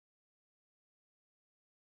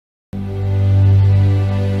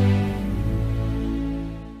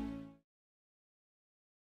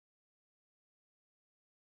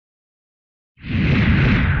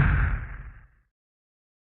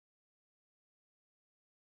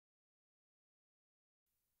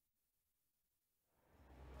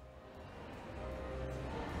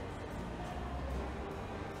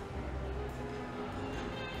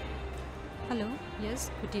Hello.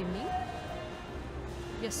 Yes. Good evening.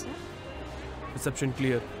 Yes, sir. Reception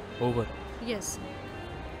clear. Over. Yes.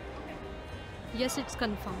 Yes, it's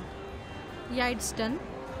confirmed. Yeah, it's done.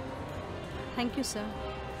 Thank you, sir.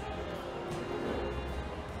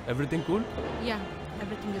 Everything cool? Yeah,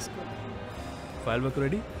 everything is good. File work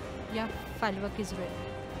ready? Yeah, file work is ready.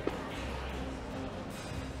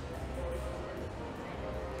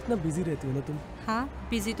 इतना busy रहती हो ना तुम? हाँ,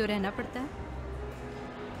 busy तो रहना पड़ता है.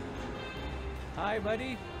 Hi,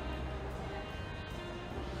 buddy.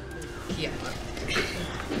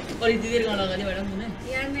 और इतनी देर कहाँ लगा दी मैडम तूने?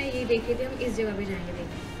 यार मैं ये देख रही थी हम इस जगह पे जाएंगे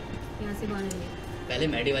देखने. यहाँ से कौन है? पहले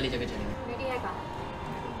मैडी वाली जगह चलेंगे. मेरी है कहाँ?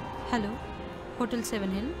 Hello, Hotel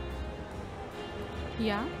 7 Hill.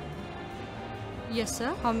 Yeah. Yes, sir.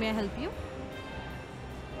 How may I help you?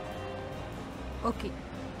 Okay.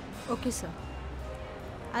 Okay, sir.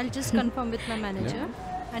 I'll just confirm with my manager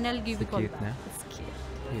and I'll give you a call back. It's cute.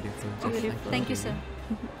 Beautiful. Okay. Thank you, sir.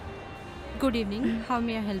 Good evening. How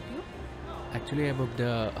may I help you? Actually, I booked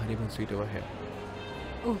a honeymoon suite over here.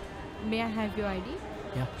 Oh, may I have your ID?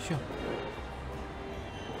 Yeah, sure.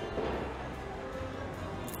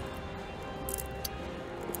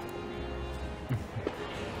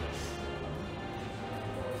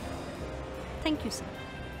 Thank you, sir.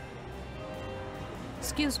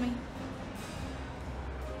 Excuse me.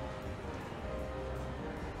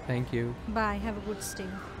 Thank you. Bye. Have a good stay.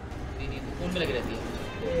 Phone में लगी रहती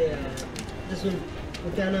है. सुन वो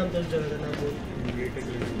क्या नाम था उस जगह का नाम बोल.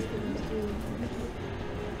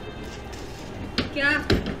 क्या?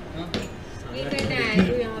 ये करने आया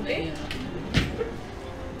तू यहाँ पे?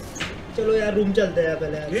 चलो यार रूम चलते हैं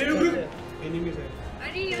पहले.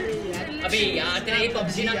 अरे यार. अबे यार तेरा ये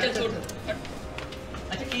पबजी नाम चल छोड़.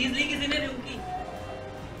 अच्छा कीज ली किसी ने रूम की?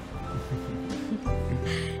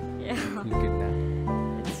 Look at that.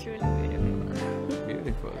 It's really beautiful.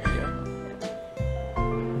 Beautiful, yeah.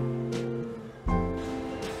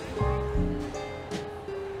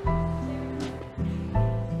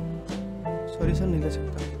 Sorry sir नहीं ले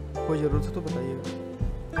सकता. कोई ज़रूरत है तो बताइएगा.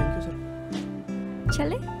 Thank you sir.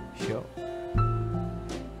 चले? Sure.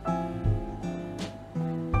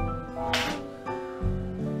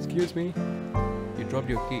 Excuse me. You dropped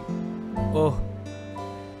your key. Oh.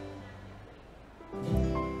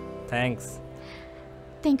 Thanks.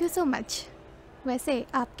 Thank you so much. वैसे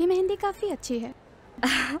आपकी मेहंदी काफ़ी अच्छी है.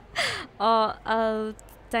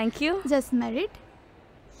 Thank you. Just married?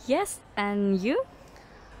 Yes, and you?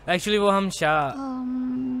 Actually वो हम शाह.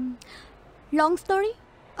 Long story.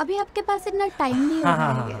 अभी आपके पास इतना टाइम नहीं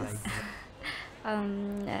होगा.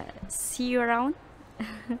 See you around.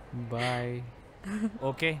 Bye.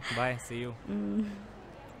 Okay, bye. See you.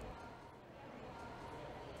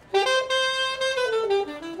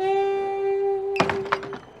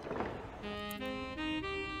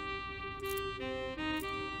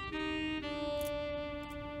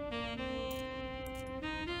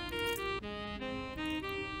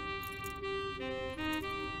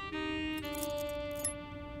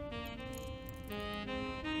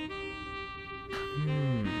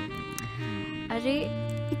 अरे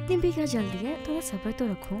इतनी भी क्या जल्दी है, थोड़ा सब्र तो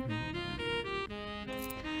रखो.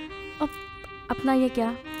 अब अपना ये क्या,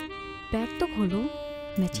 बैग तो खोलो,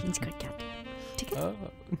 मैं चेंज करके आती हूँ. ठीक है?